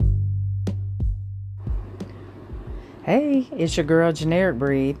Hey, it's your girl Generic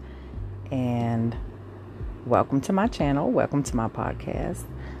Breed, and welcome to my channel. Welcome to my podcast.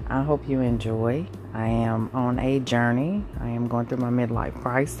 I hope you enjoy. I am on a journey. I am going through my midlife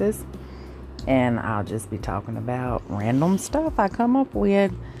crisis, and I'll just be talking about random stuff I come up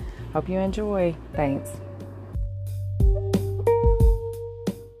with. Hope you enjoy. Thanks.